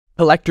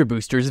Collector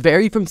boosters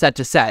vary from set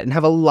to set and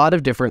have a lot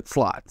of different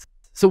slots.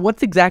 So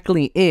what's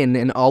exactly in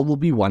an all will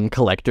be one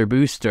collector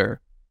booster?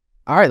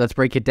 Alright, let's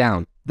break it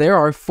down. There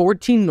are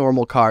 14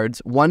 normal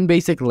cards, 1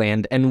 basic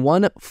land, and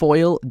 1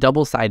 foil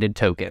double-sided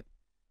token.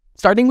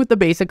 Starting with the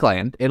basic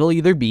land, it'll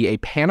either be a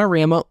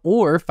panorama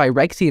or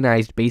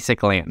Phyrexianized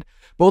basic land,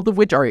 both of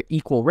which are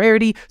equal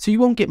rarity, so you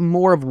won't get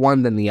more of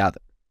one than the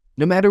other.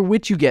 No matter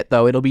which you get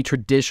though, it'll be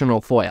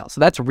traditional foil,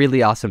 so that's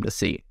really awesome to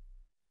see.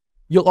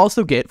 You'll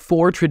also get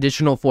 4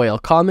 traditional foil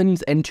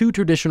commons and 2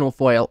 traditional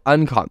foil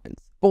uncommons,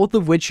 both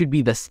of which should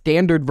be the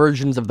standard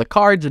versions of the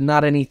cards and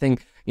not anything,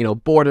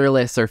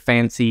 borderless or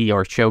fancy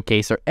or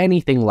showcase or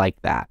anything like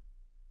that.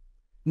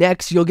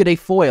 Next, you'll get a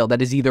foil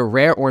that is either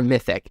rare or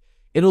mythic.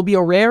 It'll be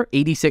a rare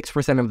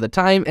 86% of the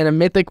time and a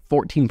mythic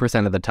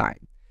 14% of the time.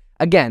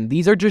 Again,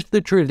 these are just the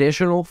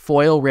traditional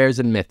foil rares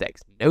and mythics.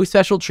 No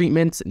special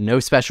treatments, no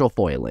special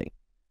foiling.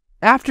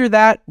 After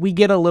that, we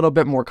get a little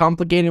bit more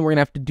complicated. We're going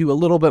to have to do a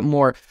little bit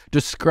more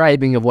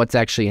describing of what's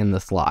actually in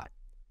the slot.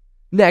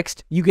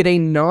 Next, you get a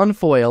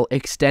non-foil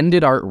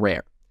extended art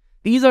rare.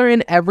 These are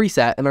in every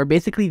set and are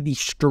basically the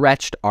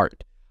stretched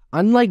art.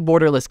 Unlike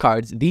borderless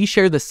cards, these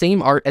share the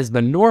same art as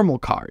the normal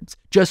cards,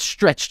 just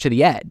stretched to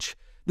the edge.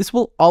 This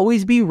will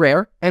always be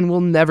rare and will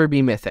never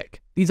be mythic.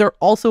 These are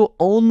also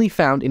only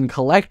found in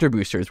collector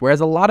boosters, whereas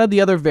a lot of the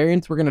other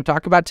variants we're going to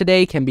talk about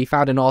today can be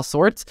found in all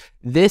sorts.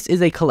 This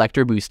is a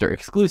collector booster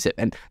exclusive,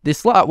 and this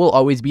slot will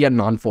always be a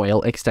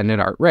non-foil extended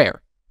art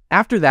rare.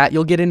 After that,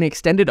 you'll get an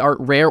extended art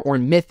rare or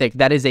mythic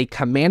that is a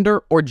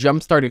commander or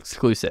jumpstart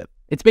exclusive.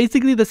 It's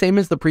basically the same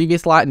as the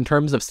previous lot in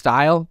terms of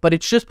style, but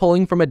it's just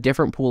pulling from a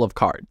different pool of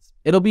cards.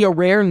 It'll be a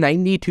rare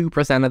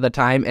 92% of the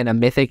time and a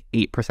mythic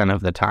 8%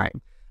 of the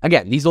time.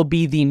 Again, these will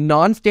be the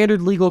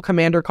non-standard legal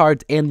commander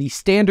cards and the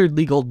standard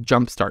legal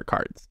jumpstart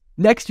cards.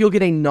 Next, you'll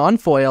get a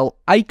non-foil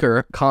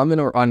Iker common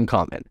or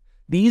uncommon.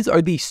 These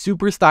are the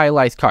super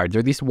stylized cards, or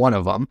at least one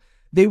of them.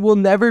 They will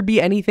never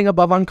be anything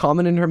above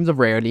uncommon in terms of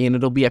rarity, and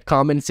it'll be a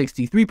common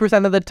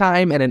 63% of the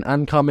time and an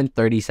uncommon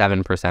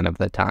 37% of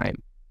the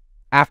time.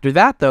 After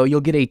that, though,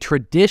 you'll get a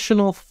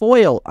traditional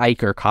foil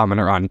Iker common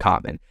or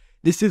uncommon.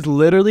 This is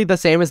literally the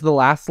same as the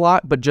last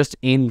slot, but just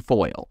in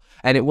foil.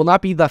 And it will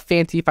not be the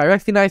fancy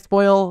Phyrexianized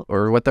foil,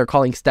 or what they're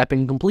calling step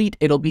incomplete.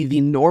 It'll be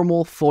the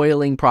normal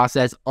foiling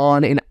process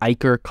on an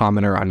Iker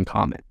common or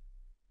uncommon.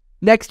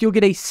 Next, you'll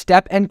get a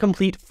step and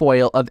complete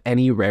foil of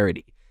any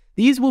rarity.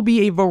 These will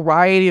be a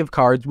variety of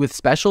cards with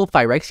special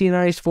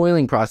Phyrexianized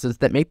foiling process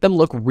that make them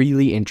look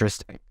really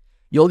interesting.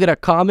 You'll get a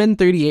common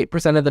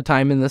 38% of the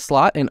time in this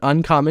slot, an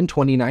uncommon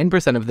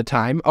 29% of the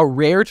time, a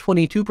rare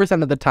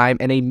 22% of the time,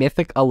 and a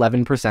mythic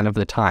 11% of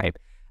the time.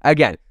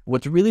 Again,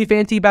 what's really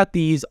fancy about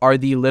these are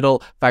the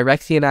little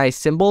Phyrexianized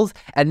symbols,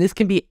 and this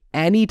can be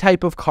any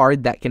type of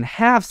card that can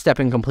have step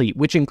incomplete,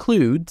 which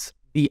includes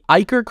the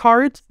Iker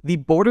cards, the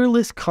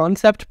borderless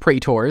concept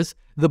Praetors,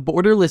 the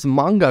borderless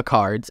manga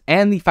cards,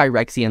 and the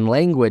Phyrexian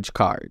language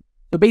card.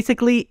 So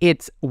basically,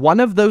 it's one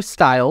of those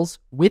styles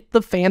with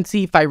the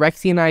fancy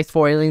Phyrexianized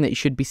foiling that you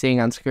should be seeing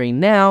on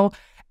screen now,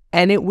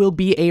 and it will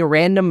be a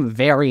random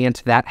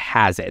variant that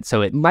has it.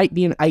 So it might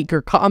be an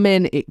Iker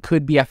common, it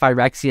could be a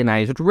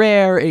Phyrexianized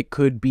rare, it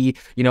could be,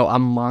 a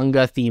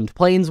manga-themed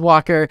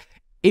planeswalker.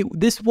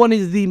 This one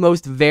is the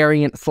most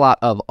variant slot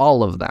of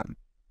all of them.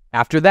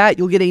 After that,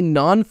 you'll get a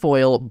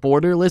non-foil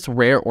borderless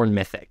rare or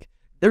mythic.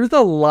 There's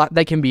a lot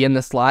that can be in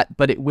the slot,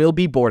 but it will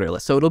be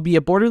borderless. So it'll be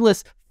a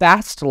borderless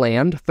fast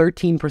land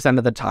 13%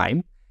 of the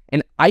time,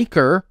 an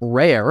Iker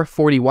rare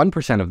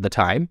 41% of the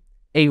time,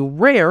 a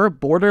rare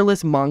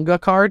borderless manga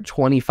card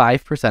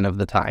 25% of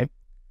the time,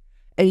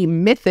 a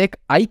mythic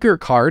Iker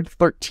card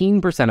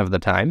 13% of the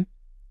time,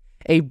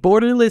 a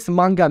borderless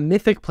manga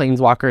mythic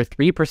planeswalker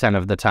 3%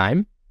 of the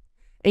time,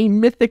 a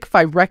mythic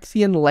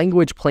Phyrexian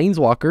language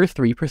planeswalker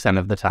 3%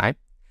 of the time,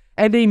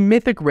 and a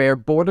mythic rare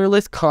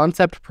borderless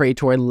concept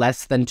Praetor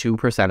less than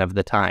 2% of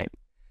the time.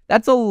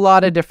 That's a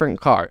lot of different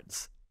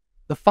cards.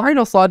 The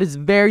final slot is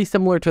very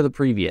similar to the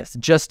previous,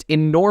 just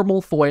in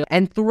normal foil,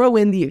 and throw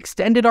in the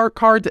extended art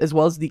cards as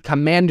well as the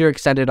commander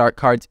extended art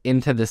cards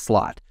into this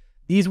slot.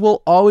 These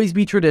will always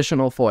be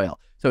traditional foil.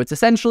 So it's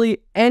essentially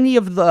any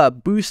of the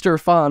booster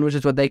fun, which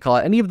is what they call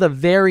it, any of the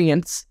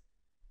variants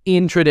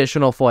in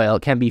traditional foil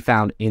can be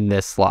found in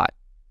this slot.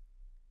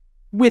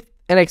 With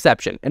an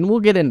exception, and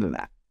we'll get into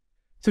that.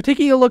 So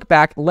taking a look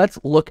back, let's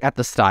look at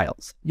the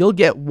styles. You'll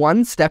get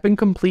 1 step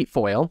incomplete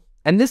foil,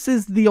 and this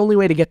is the only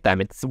way to get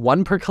them. It's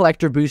 1 per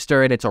collector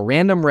booster, and it's a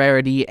random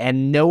rarity,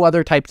 and no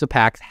other types of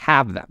packs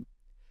have them.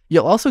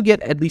 You'll also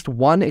get at least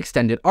 1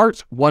 extended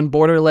art, 1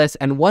 borderless,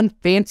 and 1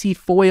 fancy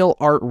foil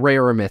art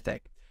rare or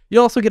mythic.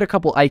 You'll also get a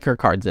couple Iker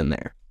cards in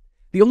there.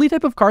 The only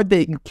type of card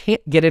that you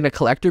can't get in a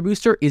collector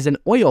booster is an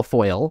oil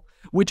foil,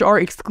 which are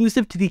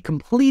exclusive to the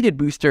completed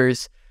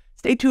boosters.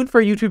 Stay tuned for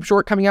a YouTube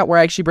short coming out where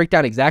I actually break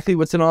down exactly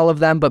what's in all of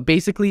them, but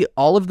basically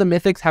all of the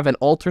mythics have an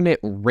alternate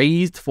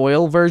raised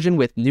foil version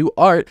with new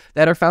art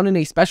that are found in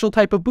a special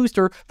type of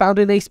booster, found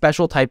in a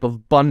special type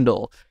of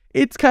bundle.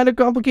 It's kind of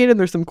complicated,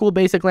 there's some cool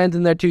basic lands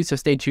in there too, so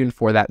stay tuned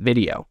for that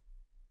video.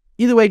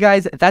 Either way,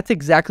 guys, that's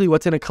exactly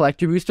what's in a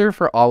collector booster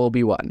for All Will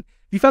Be One.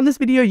 If you found this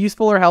video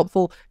useful or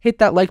helpful, hit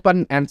that like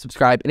button and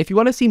subscribe. And if you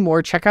want to see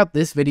more, check out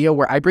this video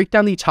where I break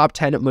down the top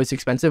 10 most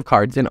expensive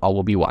cards in All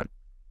Will Be One.